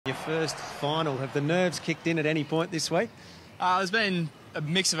Your first final. Have the nerves kicked in at any point this week? There's been a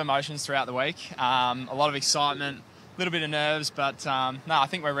mix of emotions throughout the week. A lot of excitement, a little bit of nerves, but no, I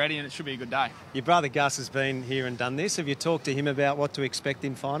think we're ready and it should be a good day. Your brother Gus has been here and done this. Have you talked to him about what to expect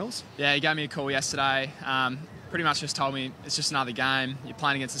in finals? Yeah, he gave me a call yesterday. Pretty much just told me it's just another game. You're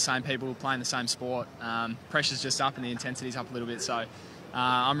playing against the same people, playing the same sport. Pressure's just up and the intensity's up a little bit. So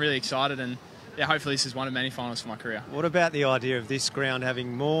I'm really excited, and yeah, hopefully this is one of many finals for my career. What about the idea of this ground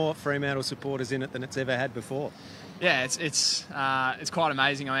having more Fremantle supporters in it than it's ever had before? Yeah, it's quite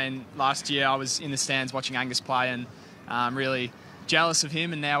amazing. I mean, last year I was in the stands watching Angus play, and really jealous of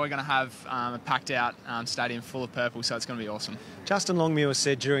him, and now we're going to have a packed out stadium full of purple, so it's going to be awesome. Justin Longmuir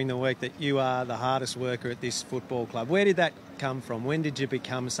said during the week that you are the hardest worker at this football club. Where did that come from? When did you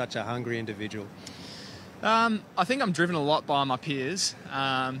become such a hungry individual? I think I'm driven a lot by my peers.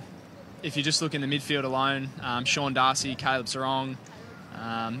 If you just look in the midfield alone, Sean Darcy, Caleb Sarong,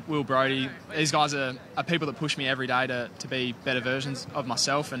 Will Brodie, these guys are people that push me every day to be better versions of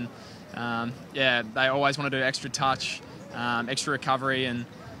myself, and yeah, they always want to do extra touch, extra recovery, and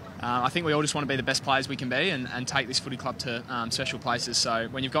I think we all just want to be the best players we can be and take this footy club to special places. So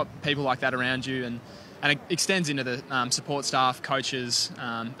when you've got people like that around you, and it extends into the support staff, coaches,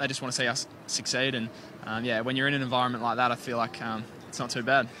 they just want to see us succeed, and yeah, when you're in an environment like that, I feel like it's not too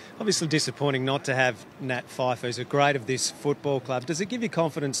bad. Obviously disappointing not to have Nat Fyfe, who's a great of this football club. Does it give you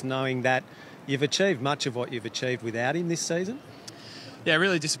confidence knowing that you've achieved much of what you've achieved without him this season? Yeah,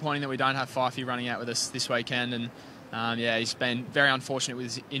 really disappointing that we don't have Fyfe running out with us this weekend, and yeah, he's been very unfortunate with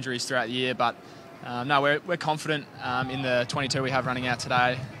his injuries throughout the year, but no, we're confident in the 22 we have running out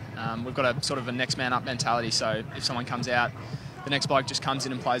today. We've got a sort of a next man up mentality, so if someone comes out, the next bloke just comes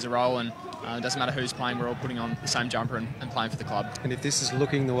in and plays a role, and it doesn't matter who's playing, we're all putting on the same jumper and playing for the club. And if this is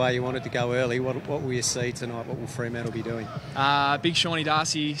looking the way you want it to go early, what will you see tonight? What will Fremantle be doing? Big Shawnee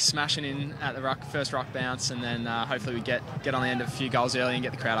Darcy smashing in at the first ruck bounce, and then hopefully we get on the end of a few goals early and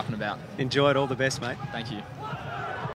get the crowd up and about. Enjoy it. All the best, mate. Thank you.